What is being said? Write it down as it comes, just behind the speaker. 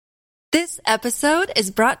This episode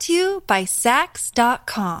is brought to you by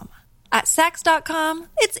Saks.com. At Saks.com,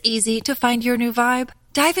 it's easy to find your new vibe.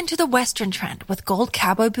 Dive into the Western trend with gold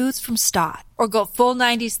cowboy boots from Staud, or go full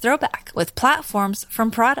 90s throwback with platforms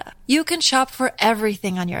from Prada. You can shop for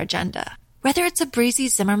everything on your agenda, whether it's a breezy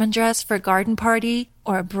Zimmermann dress for a garden party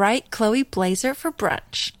or a bright Chloe blazer for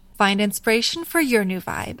brunch. Find inspiration for your new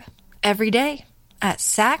vibe every day at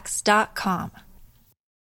Saks.com.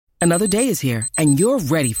 Another day is here, and you're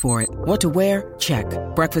ready for it. What to wear? Check.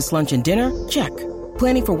 Breakfast, lunch, and dinner? Check.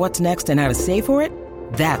 Planning for what's next and how to save for it?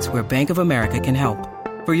 That's where Bank of America can help.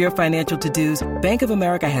 For your financial to-dos, Bank of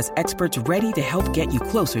America has experts ready to help get you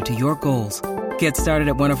closer to your goals. Get started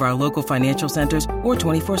at one of our local financial centers or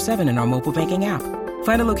 24/7 in our mobile banking app.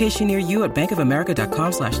 Find a location near you at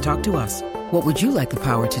bankofamerica.com/talktous. What would you like the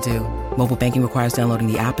power to do? Mobile banking requires downloading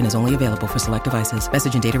the app and is only available for select devices.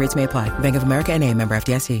 Message and data rates may apply. Bank of America N.A., member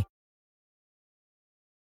FDIC.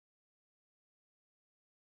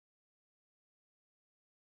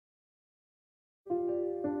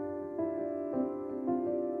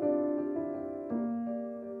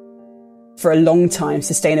 For a long time,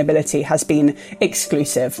 sustainability has been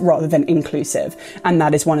exclusive rather than inclusive. And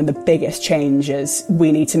that is one of the biggest changes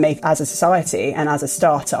we need to make as a society and as a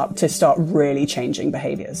startup to start really changing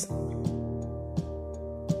behaviours.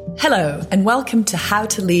 Hello, and welcome to How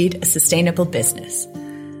to Lead a Sustainable Business.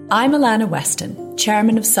 I'm Alana Weston,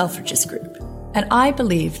 Chairman of Selfridges Group, and I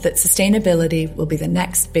believe that sustainability will be the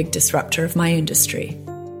next big disruptor of my industry.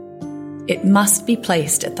 It must be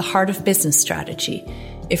placed at the heart of business strategy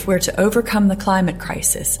if we're to overcome the climate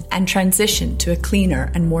crisis and transition to a cleaner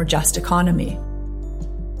and more just economy.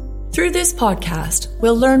 Through this podcast,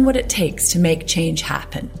 we'll learn what it takes to make change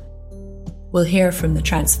happen. We'll hear from the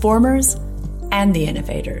transformers and the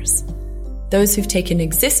innovators, those who've taken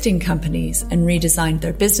existing companies and redesigned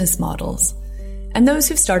their business models, and those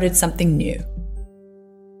who've started something new.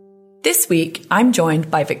 This week, I'm joined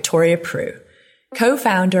by Victoria Prue,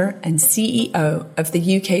 co-founder and CEO of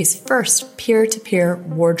the UK's first peer-to-peer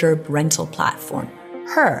wardrobe rental platform,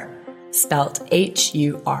 HURR, spelt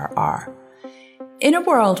H-U-R-R. In a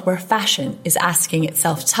world where fashion is asking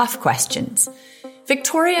itself tough questions,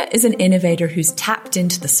 Victoria is an innovator who's tapped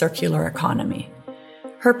into the circular economy.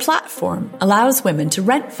 Her platform allows women to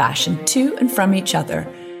rent fashion to and from each other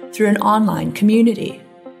through an online community.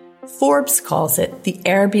 Forbes calls it the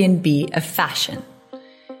Airbnb of fashion.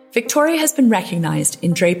 Victoria has been recognised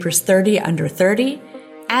in Draper's 30 Under 30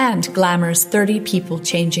 and Glamour's 30 People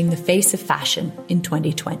Changing the Face of Fashion in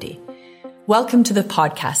 2020. Welcome to the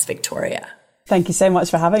podcast, Victoria. Thank you so much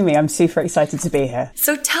for having me. I'm super excited to be here.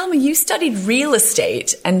 So tell me, you studied real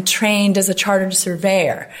estate and trained as a chartered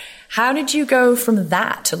surveyor. How did you go from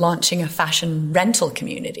that to launching a fashion rental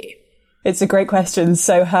community? It's a great question.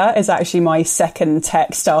 So HURR is actually my second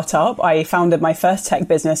tech startup. I founded my first tech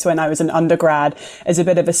business when I was an undergrad as a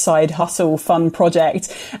bit of a side hustle, fun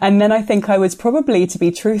project. And then I think I was probably, to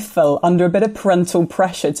be truthful, under a bit of parental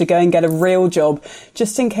pressure to go and get a real job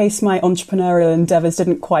just in case my entrepreneurial endeavours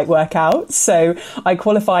didn't quite work out. So I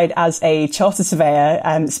qualified as a chartered surveyor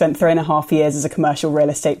and spent 3.5 years as a commercial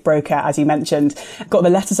real estate broker, as you mentioned. Got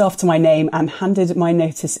the letters after my name and handed my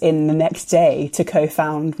notice in the next day to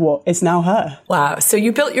co-found what is now HURR. Wow. So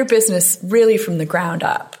you built your business really from the ground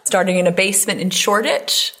up, starting in a basement in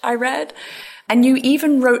Shoreditch, I read. And you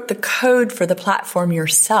even wrote the code for the platform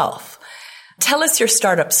yourself. Tell us your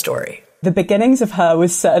startup story. The beginnings of HURR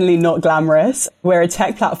was certainly not glamorous. We're a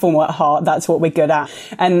tech platform at heart. That's what we're good at.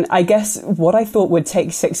 And I guess what I thought would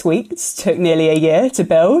take 6 weeks took nearly a year to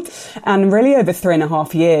build. And really over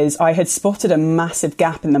 3.5 years, I had spotted a massive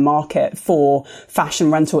gap in the market for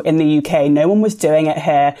fashion rental in the UK. No one was doing it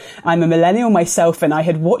here. I'm a millennial myself, and I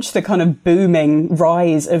had watched the kind of booming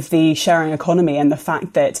rise of the sharing economy and the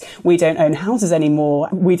fact that we don't own houses anymore.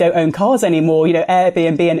 We don't own cars anymore. You know,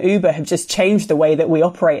 Airbnb and Uber have just changed the way that we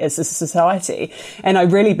operate as a society. And I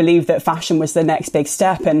really believed that fashion was the next big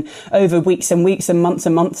step. And over weeks and weeks and months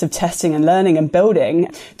of testing and learning and building,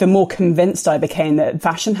 the more convinced I became that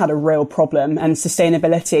fashion had a real problem, and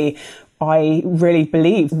sustainability, I really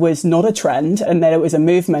believe, was not a trend and that it was a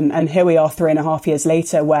movement. And here we are 3.5 years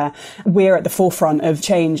later, where we're at the forefront of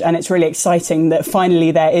change. And it's really exciting that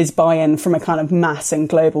finally there is buy-in from a kind of mass and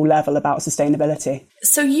global level about sustainability.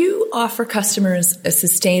 So you offer customers a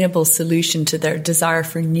sustainable solution to their desire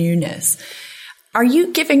for newness. Are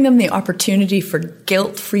you giving them the opportunity for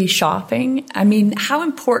guilt-free shopping? I mean, how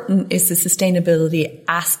important is the sustainability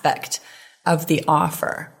aspect of the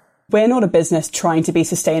offer? We're not a business trying to be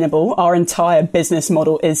sustainable. Our entire business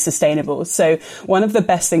model is sustainable. So one of the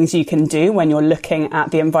best things you can do when you're looking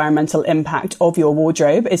at the environmental impact of your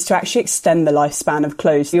wardrobe is to actually extend the lifespan of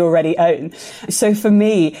clothes you already own. So for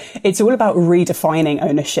me, it's all about redefining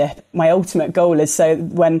ownership. My ultimate goal is so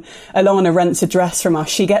when Alana rents a dress from us,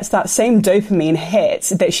 she gets that same dopamine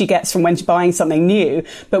hit that she gets from when she's buying something new,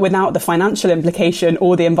 but without the financial implication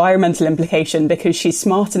or the environmental implication, because she's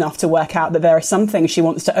smart enough to work out that there are some things she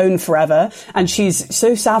wants to own forever. And she's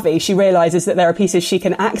so savvy, she realizes that there are pieces she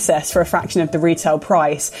can access for a fraction of the retail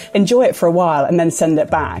price, enjoy it for a while and then send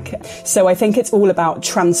it back. So I think it's all about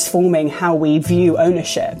transforming how we view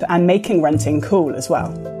ownership and making renting cool as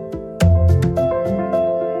well.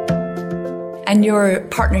 And you're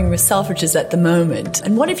partnering with Selfridges at the moment.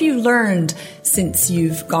 And what have you learned since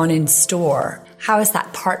you've gone in store? How is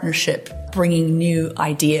that partnership bringing new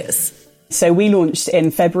ideas? So we launched in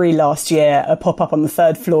February last year a pop-up on the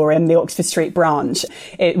 3rd floor in the Oxford Street branch.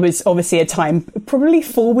 It was obviously a time, probably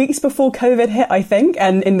 4 weeks before COVID hit, I think.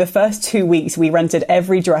 And in the first 2 weeks, we rented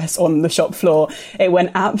every dress on the shop floor. It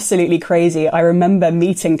went absolutely crazy. I remember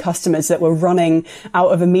meeting customers that were running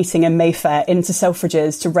out of a meeting in Mayfair into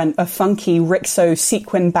Selfridges to rent a funky Rixo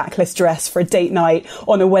sequin backless dress for a date night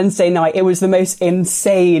on a Wednesday night. It was the most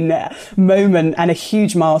insane moment and a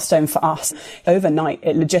huge milestone for us. Overnight,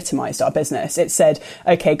 it legitimized our business. It said,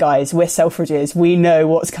 okay, guys, we're Selfridges. We know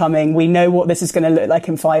what's coming. We know what this is going to look like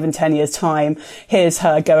in 5 and 10 years' time. Here's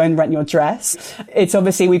her. Go and rent your dress. It's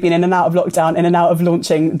obviously, we've been in and out of lockdown, in and out of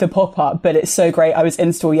launching the pop-up, but it's so great. I was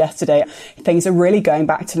in store yesterday. Things are really going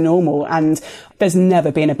back to normal, and there's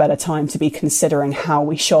never been a better time to be considering how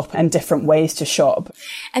we shop and different ways to shop.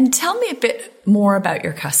 And tell me a bit more about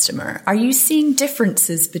your customer. Are you seeing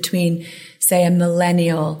differences between, say, a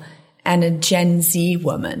millennial and a Gen Z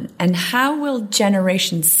woman? And how will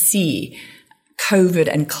Generation C,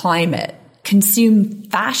 COVID and climate, consume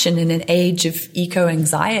fashion in an age of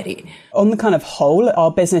eco-anxiety? On the kind of whole,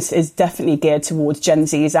 our business is definitely geared towards Gen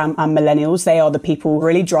Zs and millennials. They are the people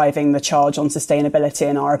really driving the charge on sustainability,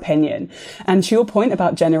 in our opinion. And to your point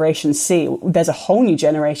about Generation C, there's a whole new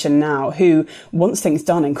generation now who wants things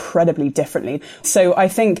done incredibly differently. So I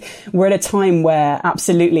think we're at a time where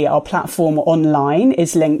absolutely our platform online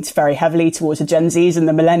is linked very heavily towards the Gen Zs and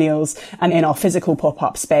the millennials. And in our physical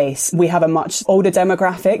pop-up space, we have a much older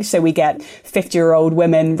demographic. So we get 50-year-old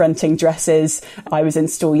women renting dresses. I was in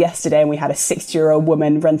store yesterday and we had a 60-year-old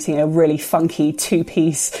woman renting a really funky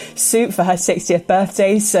 2-piece suit for her 60th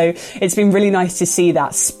birthday. So it's been really nice to see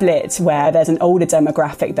that split where there's an older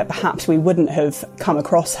demographic that perhaps we wouldn't have come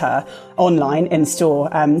across her online in store.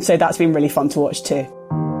 So that's been really fun to watch too.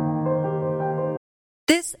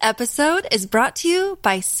 This episode is brought to you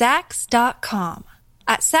by Saks.com.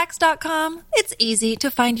 At Saks.com, it's easy to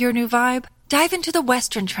find your new vibe. Dive into the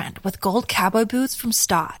Western trend with gold cowboy boots from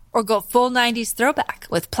Stott, or go full 90s throwback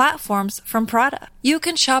with platforms from Prada. You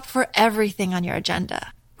can shop for everything on your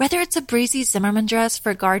agenda, whether it's a breezy Zimmermann dress for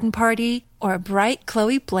a garden party or a bright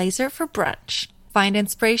Chloe blazer for brunch. Find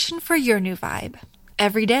inspiration for your new vibe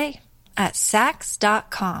every day at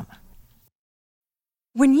Saks.com.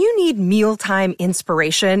 When you need mealtime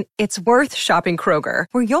inspiration, it's worth shopping Kroger,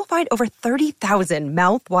 where you'll find over 30,000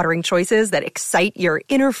 mouth-watering choices that excite your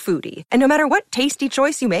inner foodie. And no matter what tasty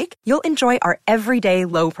choice you make, you'll enjoy our everyday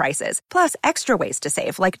low prices, plus extra ways to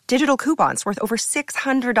save, like digital coupons worth over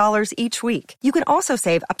 $600 each week. You can also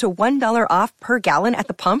save up to $1 off per gallon at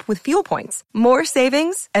the pump with fuel points. More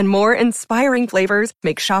savings and more inspiring flavors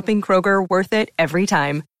make shopping Kroger worth it every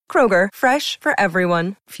time. Kroger, fresh for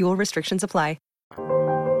everyone. Fuel restrictions apply.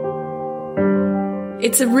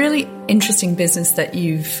 It's a really interesting business that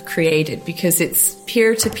you've created because it's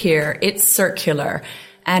peer-to-peer, it's circular,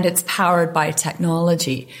 and it's powered by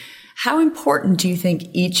technology. How important do you think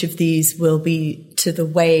each of these will be to the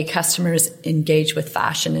way customers engage with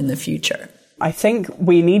fashion in the future? I think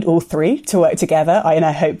we need all three to work together, and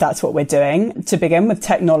I hope that's what we're doing. To begin with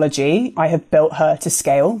technology, I have built her to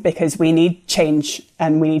scale because we need change,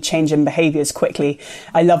 and we need change in behaviours quickly.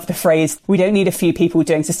 I love the phrase, we don't need a few people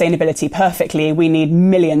doing sustainability perfectly, we need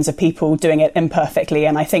millions of people doing it imperfectly.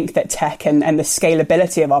 And I think that tech and the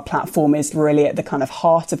scalability of our platform is really at the kind of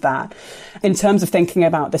heart of that. In terms of thinking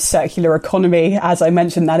about the circular economy, as I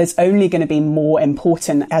mentioned, that is only going to be more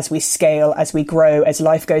important as we scale, as we grow, as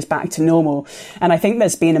life goes back to normal. And I think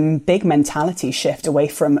there's been a big mentality shift away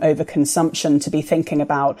from overconsumption to be thinking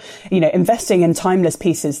about, investing in timeless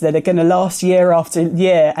pieces that are going to last year after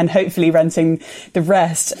year and hopefully renting the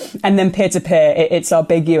rest. And then peer-to-peer, it's our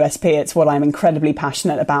big USP. It's what I'm incredibly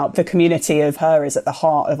passionate about. The community of her is at the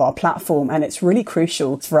heart of our platform, and it's really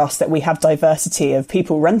crucial for us that we have diversity of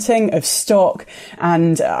people renting, of stock.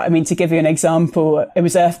 And I mean, to give you an example, it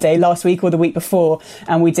was Earth Day last week or the week before,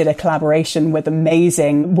 and we did a collaboration with an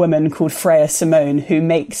amazing woman called Freya Simone, who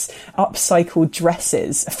makes upcycled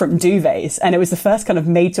dresses from duvets. And it was the first kind of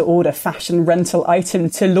made-to-order fashion rental item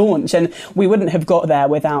to launch. And we wouldn't have got there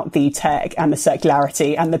without the tech and the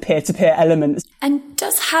circularity and the peer-to-peer elements. And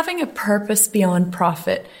does having a purpose beyond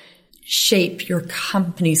profit shape your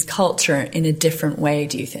company's culture in a different way,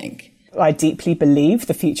 do you think? I deeply believe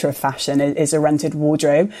the future of fashion is a rented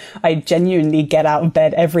wardrobe. I genuinely get out of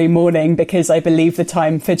bed every morning because I believe the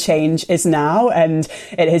time for change is now, and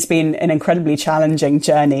it has been an incredibly challenging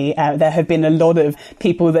journey. There have been a lot of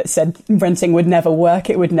people that said renting would never work,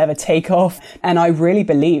 it would never take off, and I really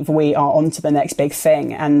believe we are on to the next big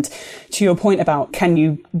thing. And to your point about can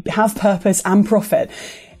you have purpose and profit,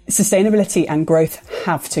 sustainability and growth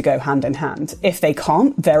have to go hand in hand. If they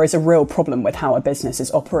can't, there is a real problem with how a business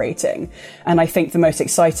is operating. And I think the most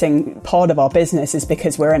exciting part of our business is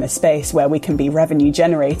because we're in a space where we can be revenue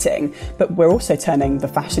generating, but we're also turning the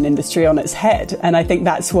fashion industry on its head. And I think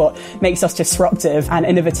that's what makes us disruptive and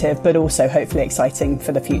innovative, but also hopefully exciting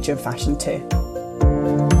for the future of fashion too.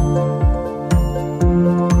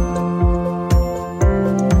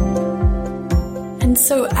 And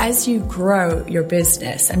so as you grow your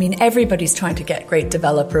business, I mean, everybody's trying to get great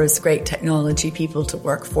developers, great technology people to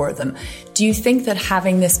work for them. Do you think that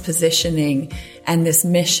having this positioning and this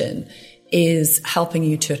mission is helping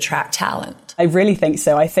you to attract talent? I really think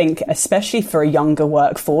so. I think especially for a younger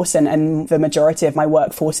workforce, and the majority of my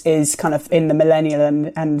workforce is kind of in the millennial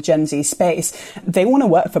and Gen Z space, they want to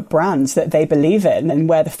work for brands that they believe in and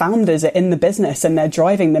where the founders are in the business and they're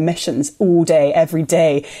driving the missions all day, every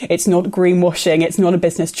day. It's not greenwashing. It's not a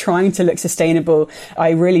business trying to look sustainable.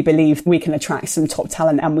 I really believe we can attract some top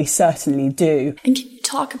talent, and we certainly do. And can you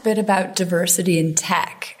talk a bit about diversity in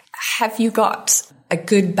tech? Have you got a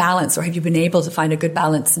good balance, or have you been able to find a good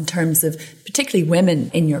balance in terms of particularly women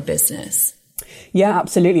in your business? Yeah,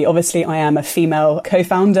 absolutely. Obviously, I am a female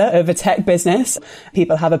co-founder of a tech business.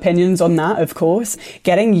 People have opinions on that, of course.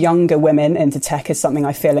 Getting younger women into tech is something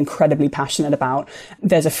I feel incredibly passionate about.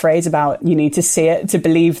 There's a phrase about you need to see it to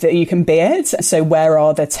believe that you can be it. So where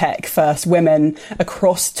are the tech first women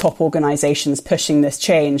across top organizations pushing this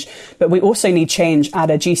change? But we also need change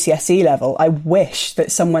at a GCSE level. I wish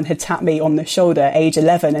that someone had tapped me on the shoulder age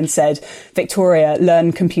 11 and said, Victoria,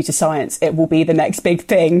 learn computer science. It will be the next big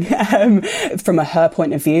thing. From her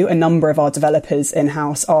point of view, a number of our developers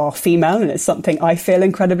in-house are female, and it's something I feel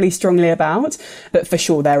incredibly strongly about. But for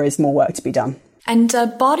sure, there is more work to be done. And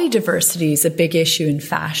body diversity is a big issue in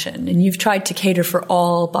fashion, and you've tried to cater for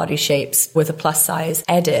all body shapes with a plus size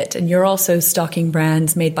edit, and you're also stocking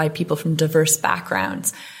brands made by people from diverse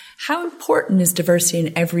backgrounds. How important is diversity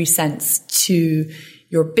in every sense to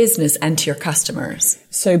your business and to your customers?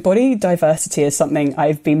 So body diversity is something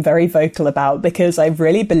I've been very vocal about because I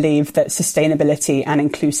really believe that sustainability and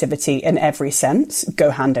inclusivity in every sense go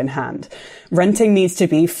hand in hand. Renting needs to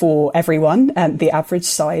be for everyone. The average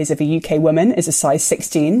size of a UK woman is a size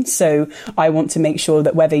 16. So I want to make sure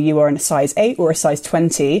that whether you are in a size 8 or a size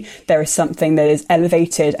 20, there is something that is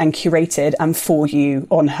elevated and curated and for you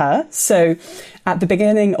on her. So at the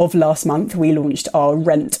beginning of last month, we launched our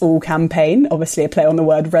Rent All campaign, obviously a play on the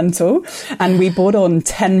word rental, and we brought on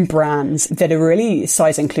 10 brands that are really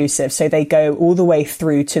size inclusive. So they go all the way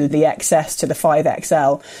through to the XS to the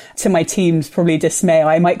 5XL. To my team's probably dismay,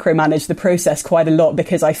 I micromanage the process quite a lot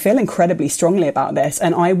because I feel incredibly strongly about this.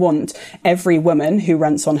 And I want every woman who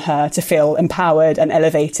rents on her to feel empowered and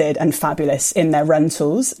elevated and fabulous in their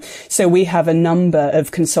rentals. So we have a number of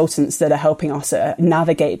consultants that are helping us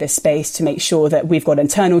navigate this space to make sure that we've got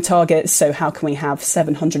internal targets. So how can we have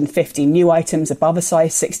 750 new items above a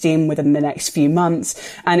size 16 within the next few months?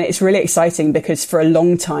 And it's really exciting because for a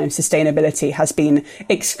long time, sustainability has been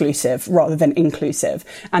exclusive rather than inclusive.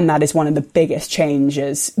 And that is one of the biggest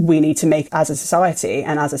changes we need to make as a society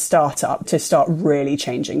and as a startup to start really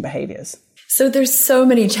changing behaviors. So there's so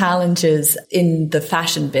many challenges in the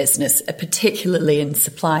fashion business, particularly in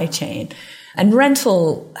supply chain. And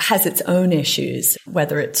rental has its own issues,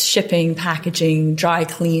 whether it's shipping, packaging, dry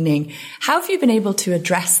cleaning. How have you been able to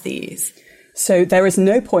address these? So there is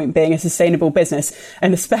no point being a sustainable business,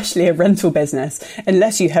 and especially a rental business,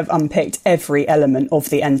 unless you have unpicked every element of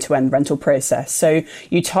the end-to-end rental process. So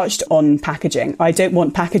you touched on packaging. I don't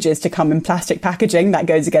want packages to come in plastic packaging. That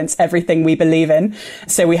goes against everything we believe in.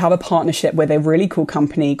 So we have a partnership with a really cool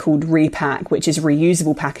company called Repack, which is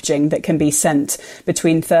reusable packaging that can be sent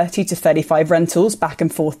between 30 to 35 rentals back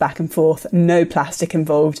and forth, no plastic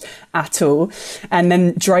involved at all. And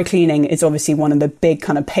then dry cleaning is obviously one of the big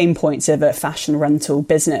kind of pain points of a fashion rental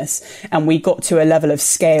business. And we got to a level of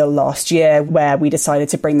scale last year where we decided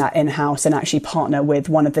to bring that in-house and actually partner with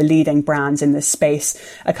one of the leading brands in this space,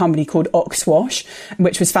 a company called Oxwash,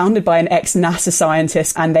 which was founded by an ex-NASA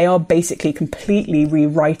scientist. And they are basically completely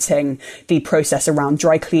rewriting the process around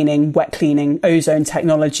dry cleaning, wet cleaning, ozone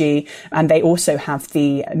technology. And they also have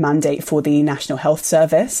the mandate for the National Health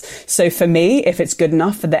Service. So for me, if it's good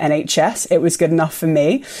enough for the NHS, it was good enough for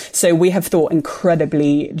me. So we have thought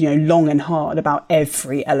incredibly, long and hard about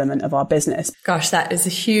every element of our business. Gosh, that is a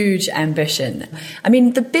huge ambition. I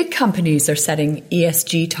mean, the big companies are setting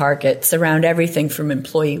ESG targets around everything from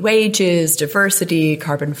employee wages, diversity,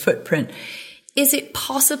 carbon footprint. Is it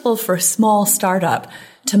possible for a small startup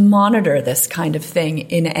to monitor this kind of thing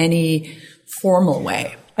in any formal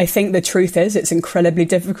way? I think the truth is it's incredibly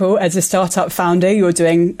difficult. As a startup founder, you're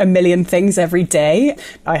doing a million things every day.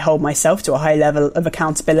 I hold myself to a high level of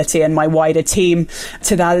accountability and my wider team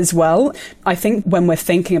to that as well. I think when we're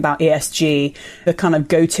thinking about ESG, the kind of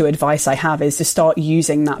go-to advice I have is to start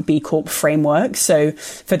using that B Corp framework. So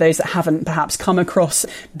for those that haven't perhaps come across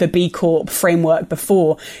the B Corp framework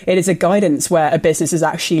before, it is a guidance where a business is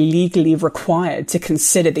actually legally required to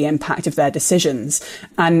consider the impact of their decisions.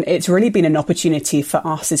 And it's really been an opportunity for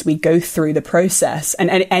us as we go through the process, and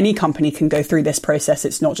any company can go through this process,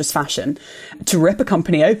 it's not just fashion, to rip a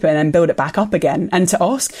company open and build it back up again, and to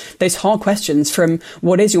ask those hard questions from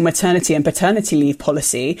what is your maternity and paternity leave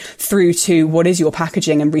policy through to what is your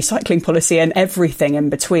packaging and recycling policy and everything in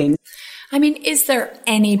between. I mean, is there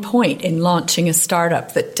any point in launching a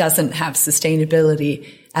startup that doesn't have sustainability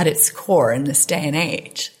at its core in this day and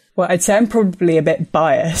age? Well, I'd say I'm probably a bit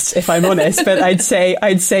biased, if I'm honest, but I'd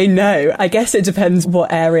say no. I guess it depends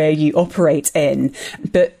what area you operate in,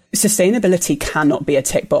 but sustainability cannot be a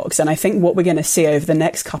tick box. And I think what we're going to see over the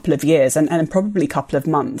next couple of years and probably couple of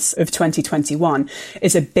months of 2021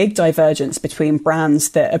 is a big divergence between brands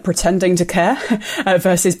that are pretending to care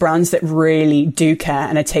versus brands that really do care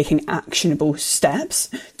and are taking actionable steps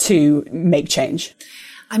to make change.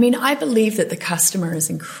 I mean, I believe that the customer is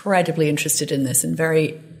incredibly interested in this and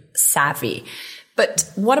very savvy.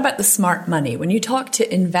 But what about the smart money? When you talk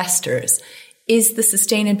to investors, is the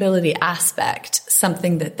sustainability aspect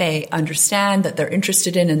something that they understand, that they're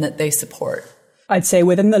interested in, and that they support? I'd say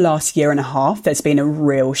within the last year and a half, there's been a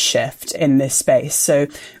real shift in this space. So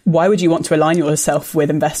why would you want to align yourself with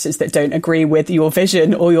investors that don't agree with your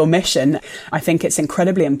vision or your mission? I think it's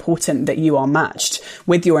incredibly important that you are matched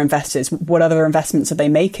with your investors. What other investments are they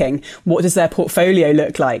making? What does their portfolio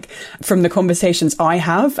look like? From the conversations I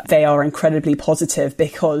have, they are incredibly positive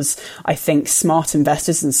because I think smart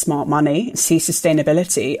investors and smart money see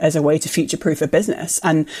sustainability as a way to future-proof a business.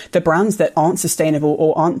 And the brands that aren't sustainable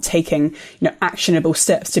or aren't taking, actionable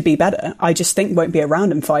steps to be better, I just think won't be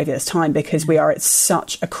around in 5 years' time because we are at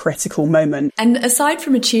such a critical moment. And aside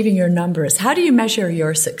from achieving your numbers, how do you measure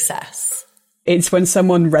your success? It's when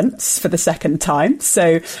someone rents for the second time.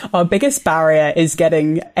 So our biggest barrier is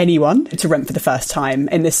getting anyone to rent for the first time,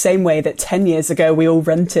 in the same way that 10 years ago, we all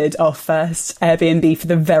rented our first Airbnb for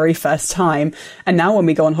the very first time. And now when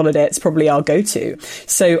we go on holiday, it's probably our go-to.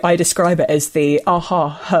 So I describe it as the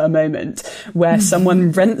aha moment where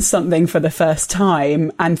someone rents something for the first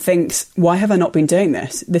time and thinks, why have I not been doing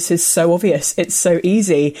this? This is so obvious. It's so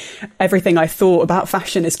easy. Everything I thought about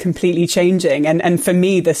fashion is completely changing. And for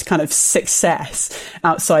me, this kind of success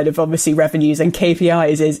outside of obviously revenues and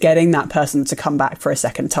KPIs is getting that person to come back for a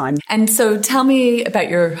second time. And so tell me about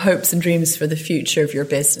your hopes and dreams for the future of your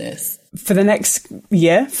business. For the next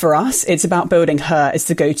year, for us, it's about building Her as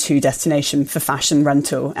the go-to destination for fashion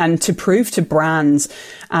rental and to prove to brands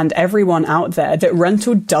and everyone out there that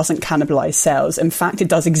rental doesn't cannibalize sales. In fact, it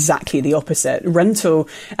does exactly the opposite. Rental,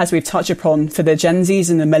 as we've touched upon for the Gen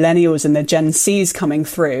Zs and the millennials and the Gen Cs coming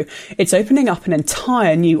through, it's opening up an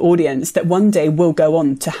entire new audience that one day will go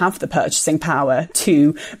on to have the purchasing power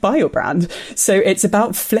to buy your brand. So it's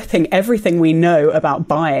about flipping everything we know about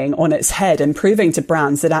buying on its head and proving to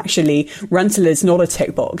brands that actually me, rental is not a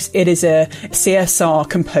tick box. It is a CSR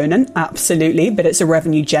component, absolutely, but it's a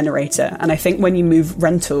revenue generator. And I think when you move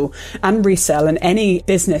rental and resell and any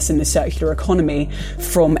business in the circular economy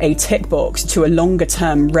from a tick box to a longer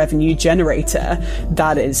term revenue generator,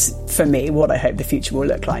 that is, for me, what I hope the future will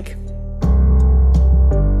look like.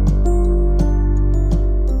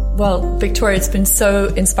 Well, Victoria, it's been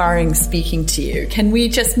so inspiring speaking to you. Can we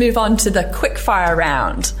just move on to the quick fire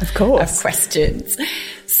round of questions?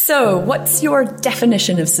 So what's your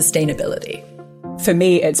definition of sustainability? For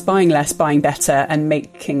me, it's buying less, buying better, and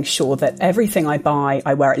making sure that everything I buy,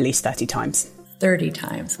 I wear at least 30 times. 30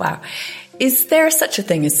 times. Wow. Is there such a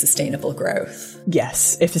thing as sustainable growth?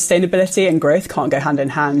 Yes. If sustainability and growth can't go hand in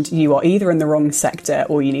hand, you are either in the wrong sector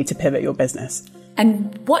or you need to pivot your business.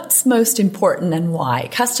 And what's most important and why?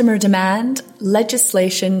 Customer demand,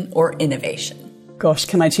 legislation, or innovation? Gosh,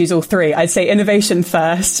 can I choose all three? I'd say innovation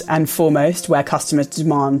first and foremost, where customer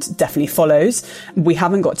demand definitely follows. We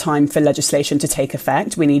haven't got time for legislation to take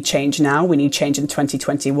effect. We need change now. We need change in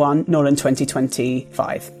 2021, not in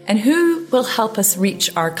 2025. And who will help us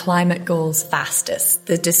reach our climate goals fastest?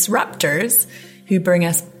 The disruptors who bring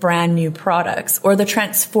us brand new products, or the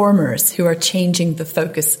transformers who are changing the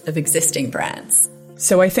focus of existing brands?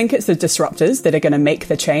 So I think it's the disruptors that are going to make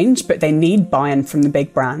the change, but they need buy-in from the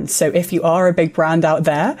big brands. So if you are a big brand out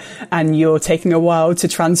there and you're taking a while to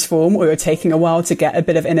transform, or you're taking a while to get a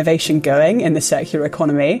bit of innovation going in the circular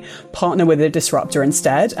economy, partner with a disruptor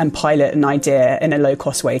instead and pilot an idea in a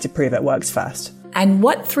low-cost way to prove it works first. And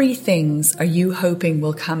what three things are you hoping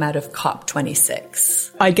will come out of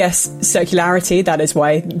COP26? I guess circularity, that is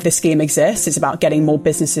why the scheme exists. It's about getting more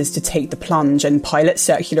businesses to take the plunge and pilot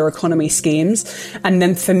circular economy schemes. And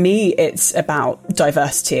then for me, it's about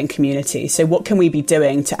diversity and community. So what can we be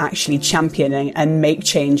doing to actually championing and make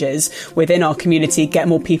changes within our community, get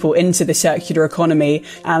more people into the circular economy?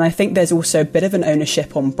 And I think there's also a bit of an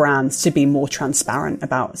ownership on brands to be more transparent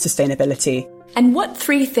about sustainability. And what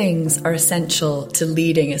three things are essential to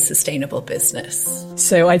leading a sustainable business?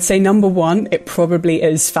 So I'd say number one, it probably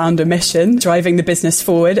is founder mission, driving the business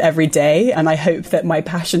forward every day. And I hope that my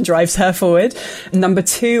passion drives her forward. Number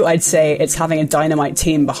two, I'd say it's having a dynamite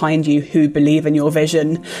team behind you who believe in your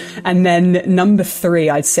vision. And then number three,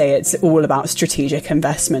 I'd say it's all about strategic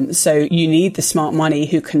investment. So you need the smart money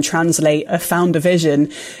who can translate a founder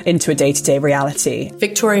vision into a day-to-day reality.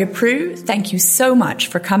 Victoria Prue, thank you so much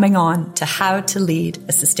for coming on to How to Lead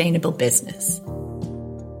a Sustainable Business.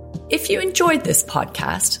 If you enjoyed this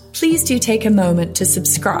podcast, please do take a moment to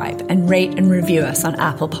subscribe and rate and review us on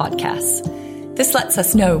Apple Podcasts. This lets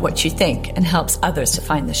us know what you think and helps others to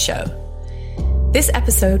find the show. This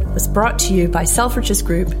episode was brought to you by Selfridges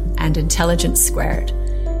Group and Intelligence Squared.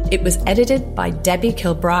 It was edited by Debbie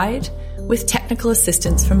Kilbride with technical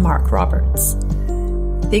assistance from Mark Roberts.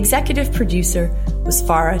 The executive producer was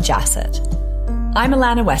Farah Jassett. I'm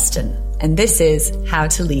Alana Weston, and this is How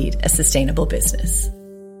to Lead a Sustainable Business.